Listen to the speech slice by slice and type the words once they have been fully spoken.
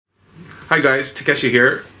Hi guys, Takeshi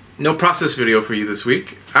here. No process video for you this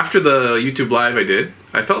week. After the YouTube live I did,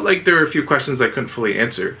 I felt like there were a few questions I couldn't fully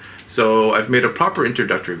answer, so I've made a proper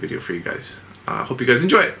introductory video for you guys. Hope you guys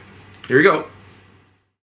enjoy it. Here we go.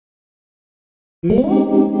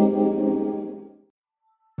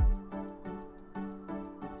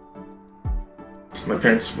 My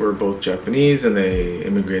parents were both Japanese and they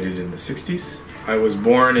immigrated in the 60s. I was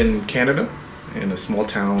born in Canada in a small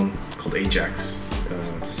town called Ajax.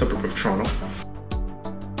 It's a suburb of Toronto.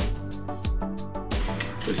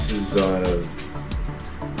 This is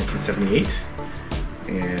 1978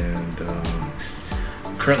 and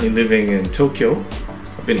I'm currently living in Tokyo.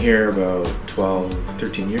 I've been here about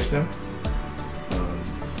 13 years now.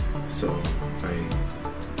 So I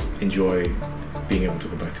enjoy being able to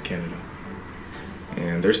go back to Canada.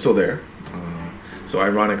 And they're still there. So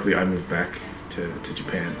ironically, I moved back to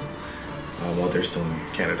Japan while they're still in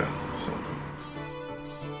Canada. So,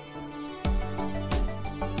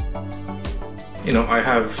 you know, I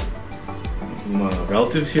have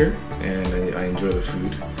relatives here, and I enjoy the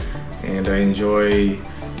food, and I enjoy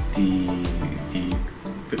the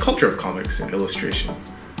culture of comics and illustration.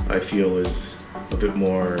 I feel is a bit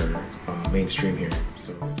more mainstream here.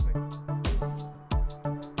 So.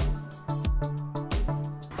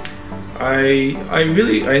 I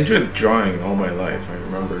enjoyed drawing all my life. I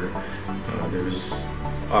remember there was,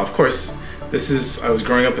 of course, I was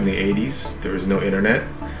growing up in the 80s. There was no internet.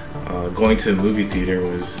 Going to a movie theater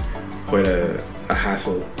was quite a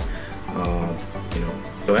hassle. You know,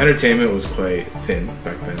 the entertainment was quite thin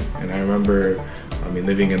back then. And I remember,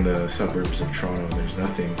 living in the suburbs of Toronto, there's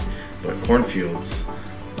nothing but cornfields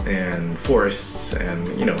and forests, and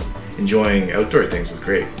you know, enjoying outdoor things was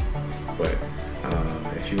great. But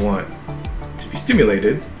if you want to be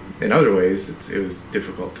stimulated in other ways, it was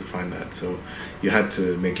difficult to find that, so you had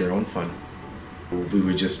to make your own fun. We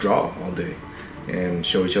would just draw all day and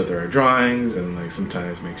show each other our drawings and like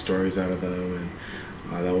sometimes make stories out of them, and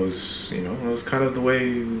that was, you know, that was kind of the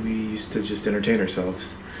way we used to just entertain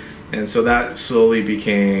ourselves. And so that slowly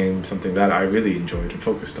became something that I really enjoyed and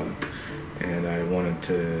focused on, and I wanted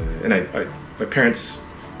to, and my parents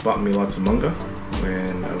bought me lots of manga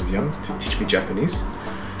when I was young to teach me Japanese.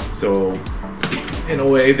 So in a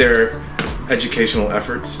way, their educational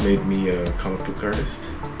efforts made me a comic book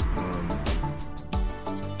artist.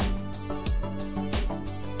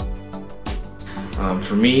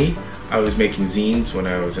 For me, I was making zines when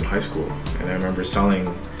I was in high school, and I remember selling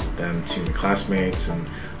them to my classmates, and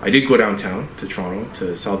I did go downtown to Toronto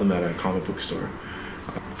to sell them at a comic book store.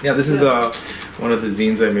 Yeah, this is one of the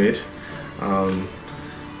zines I made.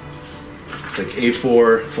 It's like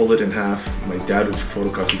A4 folded in half. My dad would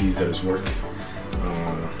photocopy these at his work,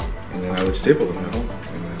 and then I would staple them at home.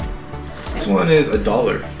 And then this one is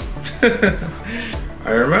 $1.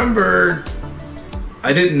 I remember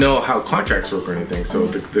I didn't know how contracts work or anything, so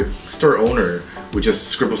the store owner would just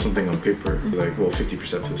scribble something on paper. Like, well,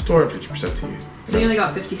 50% to the store and 50% to you. So you only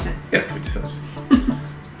got 50 cents? Yeah, 50 cents.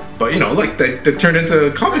 But you know, like that turned into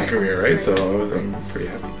a comic career, right? So I'm pretty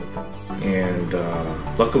happy with that. And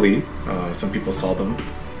luckily, some people saw them,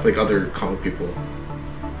 like other comic people.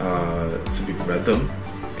 Some people read them,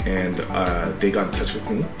 and they got in touch with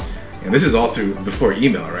me. And this is all before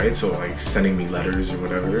email, right? So like sending me letters or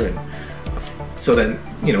whatever. And so then,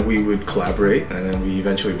 you know, we would collaborate, and then we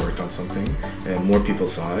eventually worked on something, and more people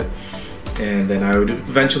saw it. And then I would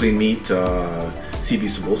eventually meet C.B.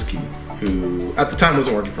 Cebulski, who at the time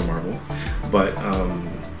wasn't working for Marvel, but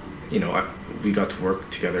you know, we got to work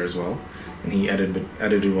together as well. And he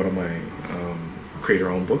edited one of my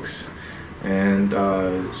creator-owned books, and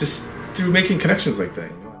just through making connections like that,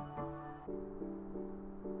 you know.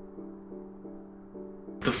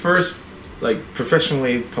 The first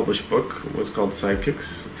professionally published book was called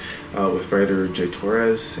Sidekicks with writer Jay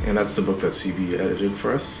Torres, and that's the book that CB edited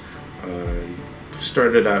for us.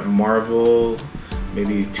 Started at Marvel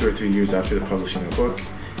maybe 2 or 3 years after the publishing of the book,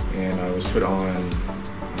 and I was put on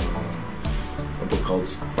a book called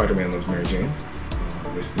Spider-Man Loves Mary Jane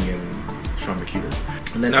with me and Sean McKeever.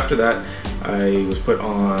 And then after that, I was put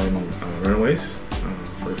on Runaways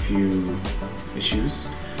for a few issues,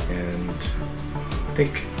 and I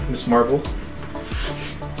think Miss Marvel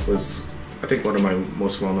was, I think, one of my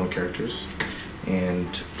most well-known characters,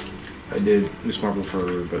 and I did Miss Marvel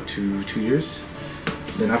for about two years.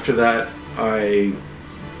 Then after that, I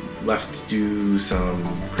left to do some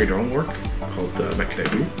creator-owned work called Met Cadet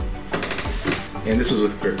U, and this was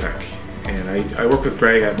with Greg Peck. And I worked with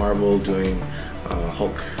Greg at Marvel doing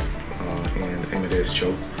Hulk and Amadeus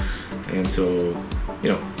Cho, and so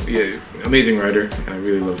yeah, amazing writer, and I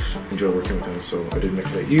really enjoy working with him. So I did Make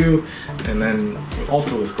It At You, and then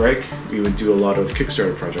also with Greg, we would do a lot of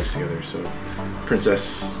Kickstarter projects together. So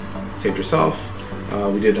Princess Saved Herself.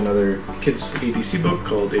 We did another kids ABC book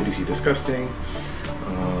called ABC Disgusting,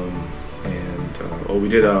 and we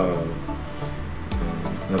did another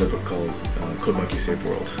book called Code Monkey Save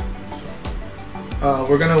World. So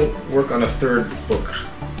we're gonna work on a third book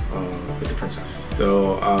with the princess.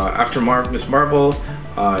 So after Miss Marvel,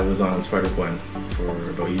 I was on Spider-Gwen for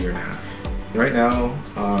about a year and a half. Right now,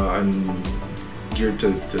 I'm geared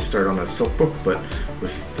to start on a Silk book, but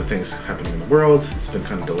with the things happening in the world, it's been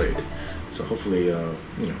kind of delayed. So hopefully,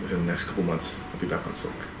 within the next couple months, I'll be back on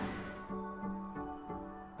Silk.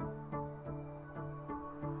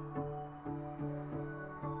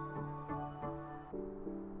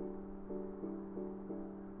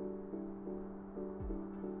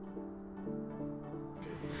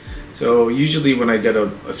 So usually when I get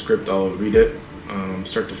a script, I'll read it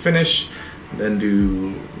start to finish, then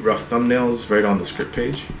do rough thumbnails right on the script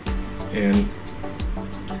page, and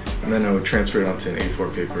then I would transfer it onto an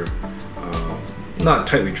A4 paper, not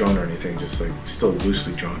tightly drawn or anything, just like still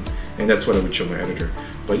loosely drawn, and that's what I would show my editor.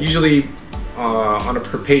 But usually on a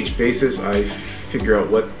per page basis, I figure out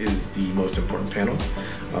what is the most important panel.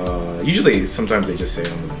 Usually sometimes they just say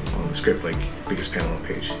on the script like biggest panel on the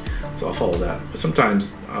page, so I'll follow that, but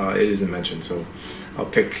sometimes it isn't mentioned, so I'll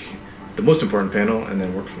pick the most important panel and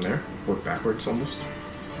then work from there, work backwards almost.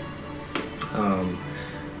 A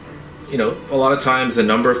lot of times the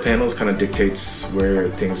number of panels kind of dictates where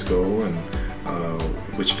things go and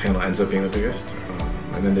which panel ends up being the biggest,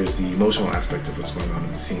 and then there's the emotional aspect of what's going on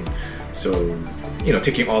in the scene, so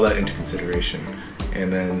taking all that into consideration.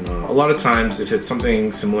 And then a lot of times if it's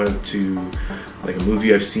something similar to like a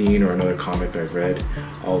movie I've seen or another comic I've read,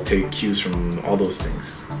 I'll take cues from all those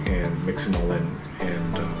things and mix them all in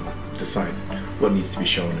and decide what needs to be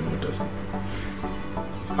shown and what doesn't.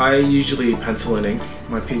 I usually pencil and ink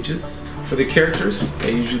my pages. For the characters, I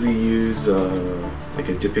usually use like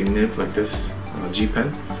a dipping nib like this, G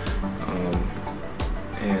pen,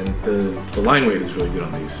 and the line weight is really good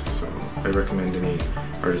on these, so I recommend any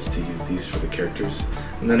artists to use these for the characters.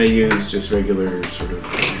 And then I use just regular sort of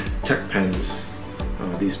tech pens,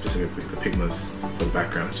 these specifically, the Pigmas, for the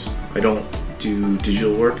backgrounds. I don't do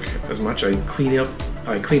digital work as much. I clean up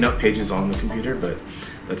pages on the computer, but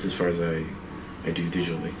that's as far as I do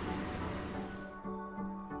digitally.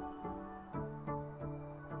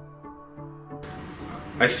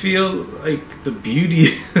 I feel like the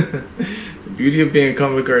beauty of being a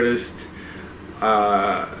comic artist,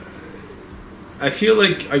 I feel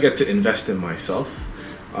like I get to invest in myself.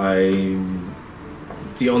 I'm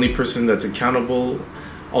the only person that's accountable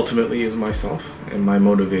ultimately is myself and my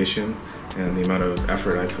motivation and the amount of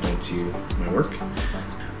effort I put into my work.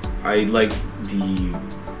 I like the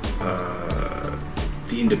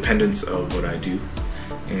independence of what I do,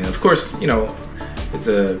 and of course,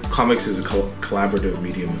 comics is a collaborative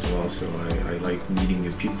medium as well. So I like meeting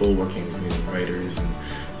new people, working with new writers, and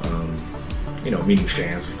meeting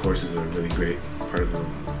fans. Of course, is a really great part of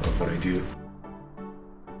what I do.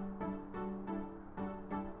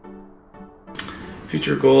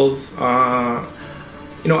 Future goals. I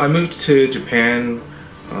moved to Japan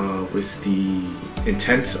with the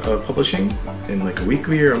intent of publishing in like a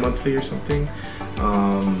weekly or a monthly or something.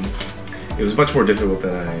 It was much more difficult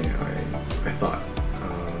than I thought.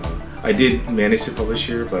 I did manage to publish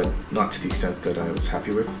here, but not to the extent that I was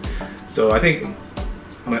happy with. So I think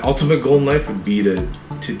my ultimate goal in life would be to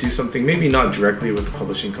do something, maybe not directly with the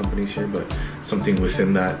publishing companies here, but something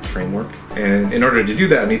within that framework. And in order to do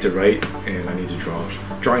that, I need to write and I need to draw.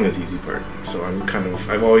 Drawing is the easy part. So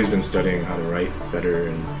I've always been studying how to write better,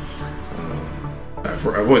 and I've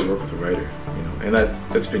always worked with a writer, and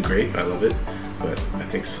that's been great. I love it. But I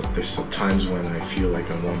think there's some times when I feel like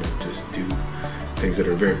I want to just do things that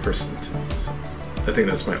are very personal to me. So I think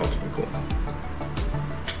that's my ultimate goal.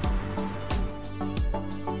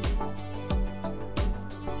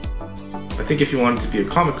 I think if you wanted to be a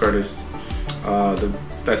comic artist, the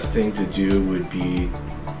best thing to do would be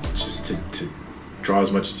just to draw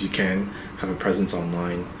as much as you can, have a presence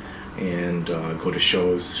online, and go to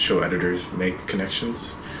shows, show editors, make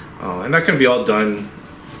connections. And that can be all done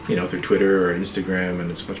through Twitter or Instagram,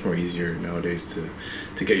 and it's much more easier nowadays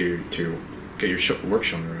to get your work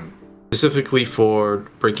shown around. Specifically for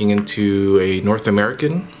breaking into a North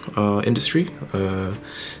American industry,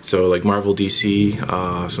 so like Marvel, DC,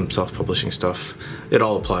 some self-publishing stuff, it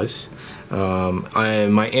all applies.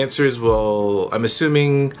 My answers I'm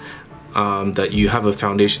assuming that you have a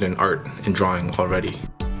foundation in art and drawing already.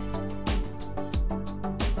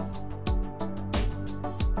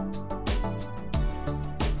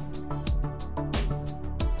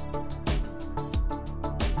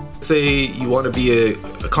 Say you want to be a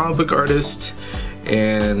comic book artist,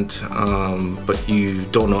 and but you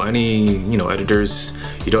don't know any editors,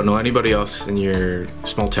 you don't know anybody else in your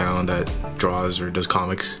small town that draws or does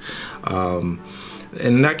comics.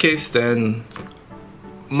 In that case, then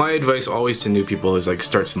my advice always to new people is like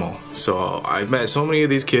start small. So I've met so many of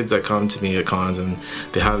these kids that come to me at cons and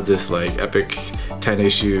they have this like epic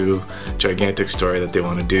 10-issue gigantic story that they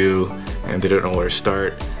want to do and they don't know where to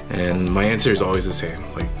start. And my answer is always the same,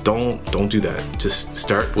 like don't do that. Just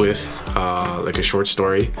start with like a short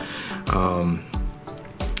story.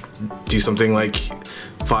 Do something like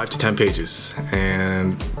 5 to 10 pages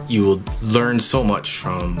and you will learn so much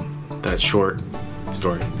from that short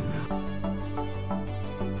story.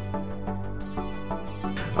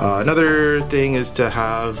 Another thing is to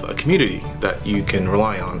have a community that you can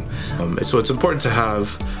rely on. So it's important to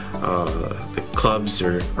have like clubs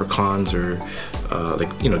or cons or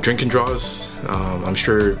drink and draws. I'm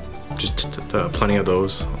sure just plenty of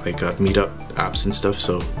those, like meetup apps and stuff.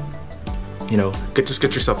 So just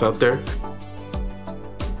get yourself out there.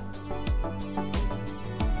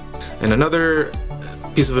 And another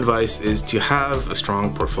piece of advice is to have a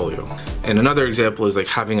strong portfolio. And another example is like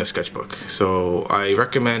having a sketchbook. So I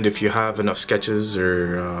recommend if you have enough sketches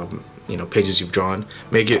or pages you've drawn,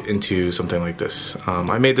 make it into something like this.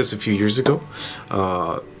 I made this a few years ago.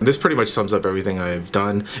 This pretty much sums up everything I've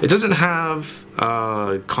done. It doesn't have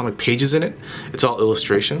comic pages in it. It's all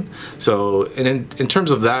illustration. So in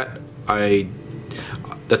terms of that,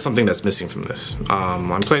 that's something that's missing from this.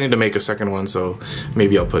 I'm planning to make a second one, so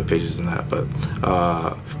maybe I'll put pages in that. But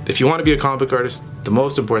if you want to be a comic book artist, the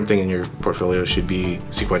most important thing in your portfolio should be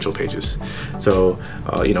sequential pages. So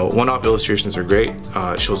one-off illustrations are great.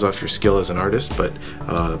 It shows off your skill as an artist, but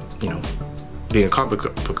being a comic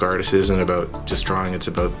book artist isn't about just drawing. It's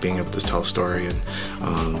about being able to tell a story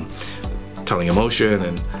and telling emotion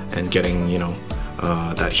and getting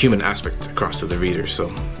that human aspect across to the reader. So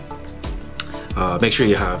make sure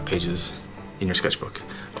you have pages in your sketchbook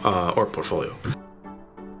or portfolio.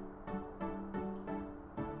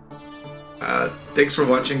 Thanks for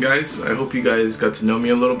watching, guys. I hope you guys got to know me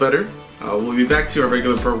a little better. We'll be back to our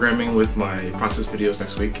regular programming with my process videos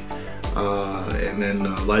next week, and then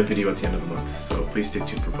a live video at the end of the month. So please stay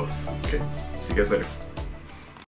tuned for both. Okay, see you guys later.